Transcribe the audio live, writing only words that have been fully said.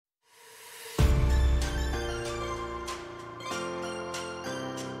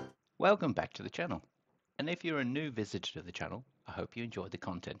Welcome back to the channel. And if you're a new visitor to the channel, I hope you enjoyed the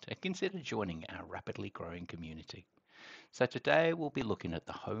content and consider joining our rapidly growing community. So today we'll be looking at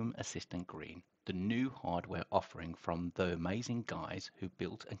the Home Assistant Green, the new hardware offering from the amazing guys who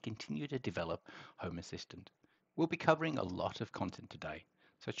built and continue to develop Home Assistant. We'll be covering a lot of content today,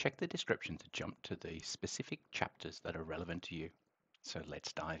 so check the description to jump to the specific chapters that are relevant to you. So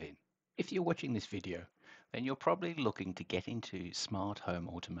let's dive in. If you're watching this video, then you're probably looking to get into smart home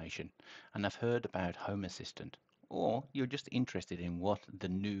automation and have heard about Home Assistant, or you're just interested in what the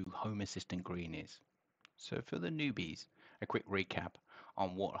new Home Assistant Green is. So for the newbies, a quick recap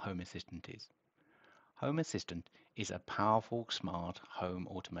on what Home Assistant is. Home Assistant is a powerful smart home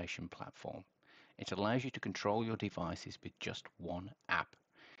automation platform. It allows you to control your devices with just one app.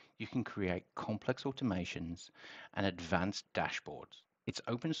 You can create complex automations and advanced dashboards. It's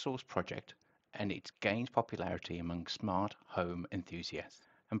an open source project and it gains popularity among smart home enthusiasts.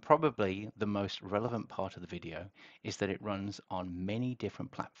 And probably the most relevant part of the video is that it runs on many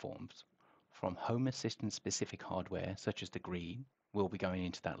different platforms, from Home Assistant specific hardware such as the Green, we'll be going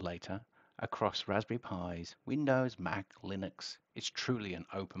into that later, across Raspberry Pis, Windows, Mac, Linux. It's truly an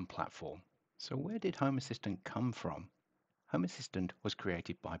open platform. So where did Home Assistant come from? Home Assistant was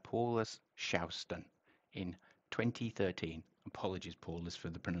created by Paulus Schauston in 2013. Apologies, Paulus, for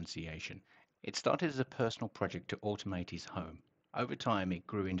the pronunciation. It started as a personal project to automate his home. Over time, it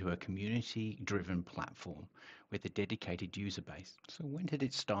grew into a community-driven platform with a dedicated user base. So when did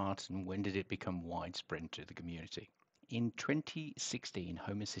it start and when did it become widespread to the community? In 2016,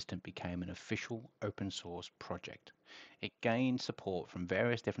 Home Assistant became an official open source project. It gained support from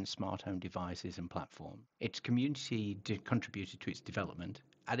various different smart home devices and platforms. Its community contributed to its development,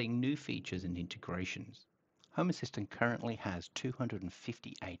 adding new features and integrations. Home Assistant currently has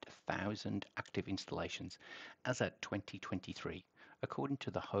 258,000 active installations as at 2023, according to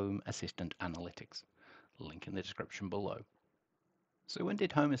the Home Assistant Analytics. Link in the description below. So when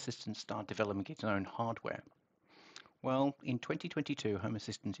did Home Assistant start developing its own hardware? Well, in 2022, Home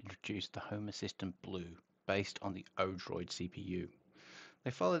Assistant introduced the Home Assistant Blue, based on the odroid CPU.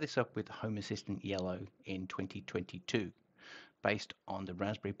 They followed this up with Home Assistant Yellow in 2022, based on the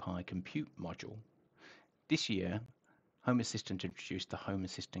Raspberry Pi compute module. This year, Home Assistant introduced the Home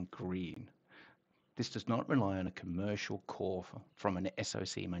Assistant Green. This does not rely on a commercial core from an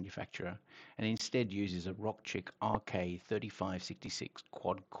SoC manufacturer and instead uses a Rockchip RK3566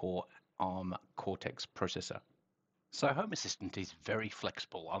 quad-core ARM Cortex processor. So Home Assistant is very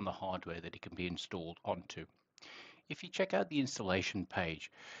flexible on the hardware that it can be installed onto. If you check out the installation page,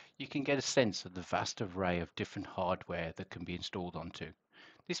 you can get a sense of the vast array of different hardware that can be installed onto.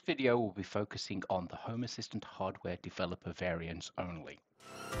 This video will be focusing on the Home Assistant hardware developer variants only.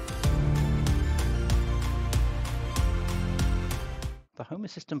 The Home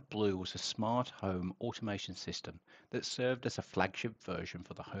Assistant Blue was a smart home automation system that served as a flagship version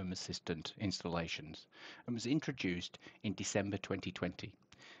for the Home Assistant installations and was introduced in December 2020.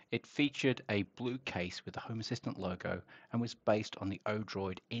 It featured a blue case with the Home Assistant logo and was based on the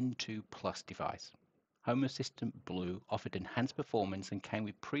odroid N2 Plus device. Home Assistant Blue offered enhanced performance and came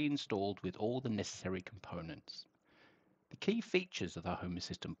with pre-installed with all the necessary components. The key features of the Home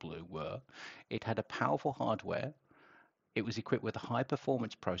Assistant Blue were it had a powerful hardware, it was equipped with a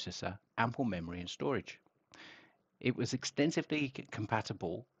high-performance processor, ample memory and storage. It was extensively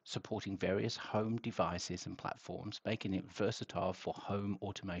compatible, supporting various home devices and platforms, making it versatile for home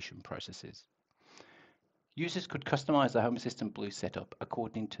automation processes. Users could customize the Home Assistant Blue setup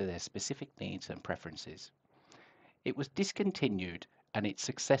according to their specific needs and preferences. It was discontinued and its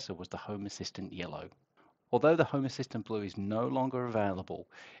successor was the Home Assistant Yellow. Although the Home Assistant Blue is no longer available,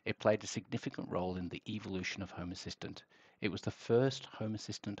 it played a significant role in the evolution of Home Assistant. It was the first Home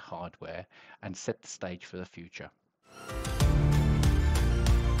Assistant hardware and set the stage for the future.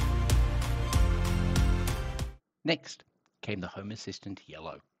 Next came the Home Assistant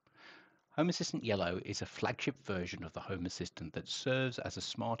Yellow. Home Assistant Yellow is a flagship version of the Home Assistant that serves as a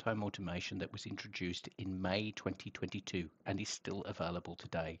smart home automation that was introduced in May 2022 and is still available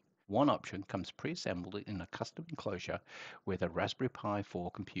today. One option comes pre-assembled in a custom enclosure with a Raspberry Pi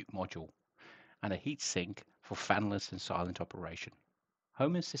 4 compute module and a heatsink for fanless and silent operation.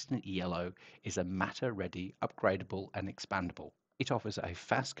 Home Assistant Yellow is a Matter-ready, upgradable and expandable. It offers a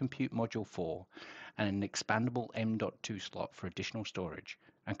fast compute module 4 and an expandable M.2 slot for additional storage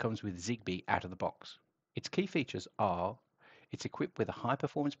and comes with Zigbee out of the box. Its key features are it's equipped with a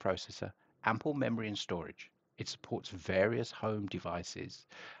high-performance processor, ample memory and storage. It supports various home devices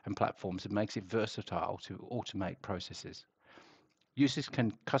and platforms and makes it versatile to automate processes. Users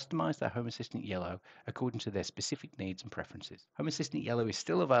can customize their Home Assistant Yellow according to their specific needs and preferences. Home Assistant Yellow is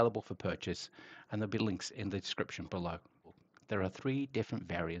still available for purchase, and there'll be links in the description below. There are 3 different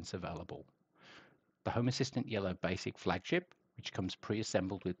variants available. The Home Assistant Yellow Basic Flagship, which comes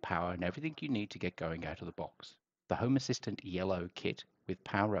pre-assembled with power and everything you need to get going out of the box. The Home Assistant Yellow Kit with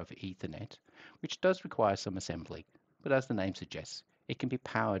power over Ethernet, which does require some assembly, but as the name suggests, it can be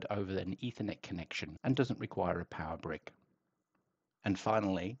powered over an Ethernet connection and doesn't require a power brick. And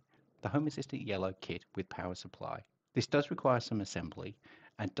finally, the Home Assistant Yellow Kit with power supply. This does require some assembly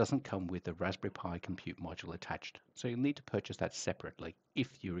and doesn't come with the Raspberry Pi compute module attached, so you'll need to purchase that separately if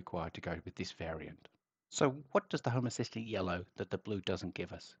you're required to go with this variant. So what does the Home Assistant Yellow that the blue doesn't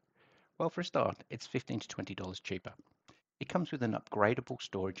give us? Well, for a start, it's $15 to $20 cheaper. It comes with an upgradable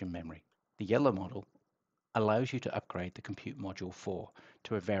storage and memory. The yellow model allows you to upgrade the Compute Module 4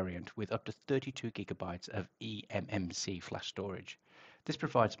 to a variant with up to 32 gigabytes of eMMC flash storage. This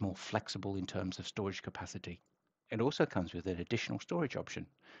provides more flexible in terms of storage capacity. It also comes with an additional storage option.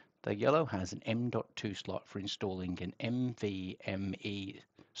 The yellow has an M.2 slot for installing an NVMe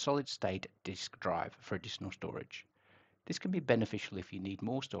solid-state disk drive for additional storage. This can be beneficial if you need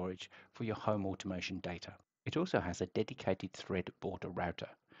more storage for your home automation data. It also has a dedicated thread border router.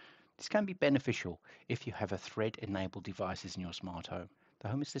 This can be beneficial if you have a thread-enabled devices in your smart home. The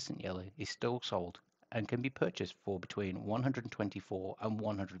Home Assistant Yellow is still sold and can be purchased for between 124 and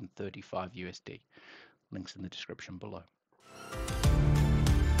 135 USD. Links in the description below.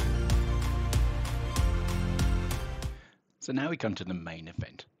 So now we come to the main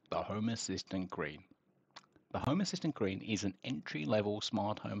event, the Home Assistant Green. The Home Assistant Green is an entry-level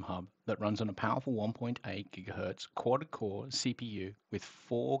smart home hub that runs on a powerful 1.8 GHz quad-core CPU with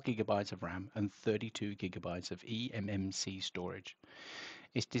 4 GB of RAM and 32 GB of eMMC storage.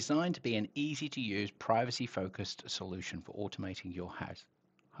 It's designed to be an easy-to-use, privacy-focused solution for automating your house.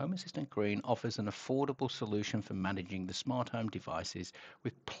 Home Assistant Green offers an affordable solution for managing the smart home devices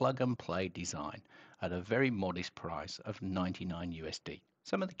with plug-and-play design at a very modest price of 99 USD.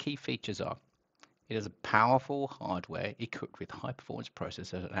 Some of the key features are: it has a powerful hardware equipped with high-performance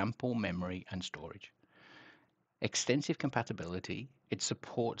processors and ample memory and storage. Extensive compatibility. It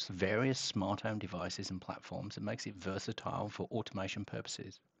supports various smart home devices and platforms and makes it versatile for automation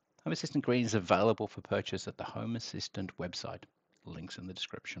purposes. Home Assistant Green is available for purchase at the Home Assistant website. Links in the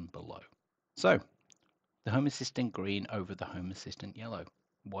description below. So, the Home Assistant Green over the Home Assistant Yellow.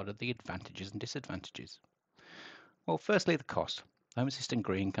 What are the advantages and disadvantages? Well, firstly, the cost. Home Assistant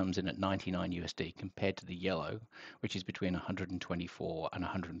Green comes in at 99 USD compared to the yellow, which is between 124 and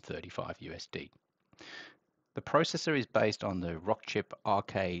 135 USD. The processor is based on the Rockchip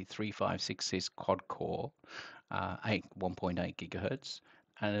RK3566 quad-core, 1.8 GHz,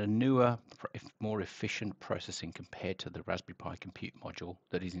 and a newer, more efficient processing compared to the Raspberry Pi compute module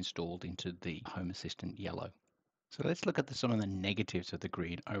that is installed into the Home Assistant Yellow. So let's look at some of the negatives of the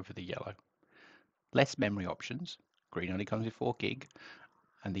Green over the yellow. Less memory options. Green only comes with 4 gig,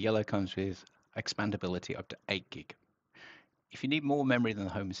 and the yellow comes with expandability up to 8 gig. If you need more memory than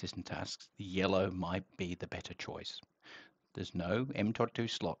the Home Assistant tasks, the yellow might be the better choice. There's no M.2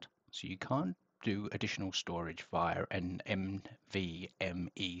 slot, so you can't do additional storage via an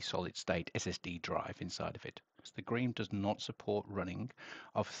NVMe solid-state SSD drive inside of it. The Green does not support running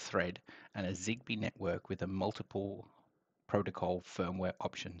of thread and a Zigbee network with a multiple protocol firmware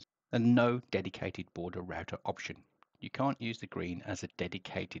options, and no dedicated border router option. You can't use the Green as a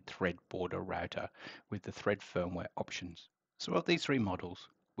dedicated thread border router with the thread firmware options. So of these 3 models,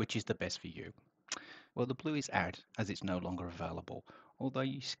 which is the best for you? Well, the blue is out as it's no longer available, although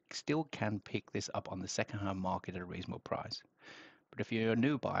you still can pick this up on the second-hand market at a reasonable price. But if you're a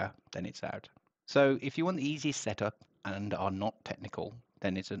new buyer, then it's out. So if you want the easiest setup and are not technical,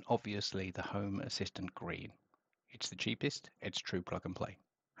 then it's obviously the Home Assistant Green. It's the cheapest, it's true plug and play.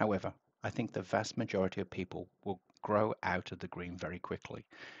 However, I think the vast majority of people will grow out of the Green very quickly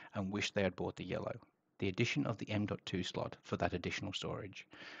and wish they had bought the yellow. The addition of the M.2 slot for that additional storage,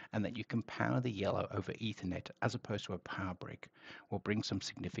 and that you can power the yellow over Ethernet as opposed to a power brick, will bring some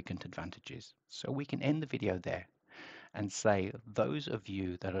significant advantages. So we can end the video there and say those of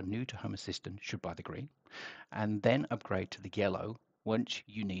you that are new to Home Assistant should buy the Green and then upgrade to the yellow once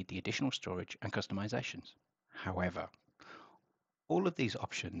you need the additional storage and customizations. However, all of these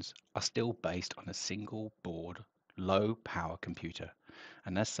options are still based on a single board, low power computer,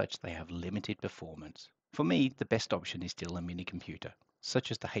 and as such they have limited performance. For me, the best option is still a mini computer,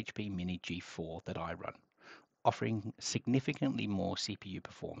 such as the HP Mini G4 that I run, offering significantly more CPU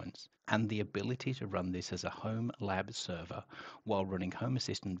performance and the ability to run this as a home lab server while running Home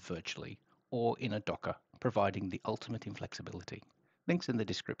Assistant virtually or in a Docker, providing the ultimate in flexibility. Links in the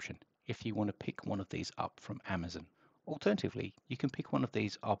description if you want to pick one of these up from Amazon. Alternatively, you can pick one of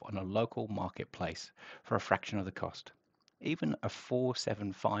these up on a local marketplace for a fraction of the cost. Even a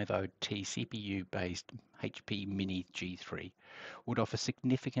 4750T CPU-based HP Mini G3 would offer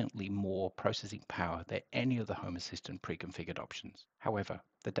significantly more processing power than any of the Home Assistant pre-configured options. However,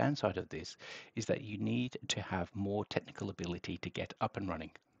 the downside of this is that you need to have more technical ability to get up and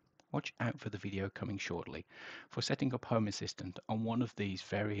running. Watch out for the video coming shortly for setting up Home Assistant on one of these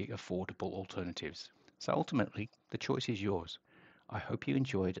very affordable alternatives. So ultimately, the choice is yours. I hope you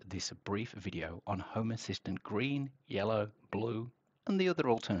enjoyed this brief video on Home Assistant green, yellow, blue, and the other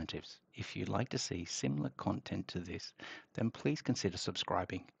alternatives. If you'd like to see similar content to this, then please consider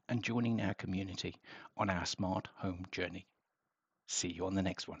subscribing and joining our community on our smart home journey. See you on the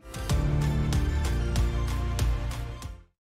next one.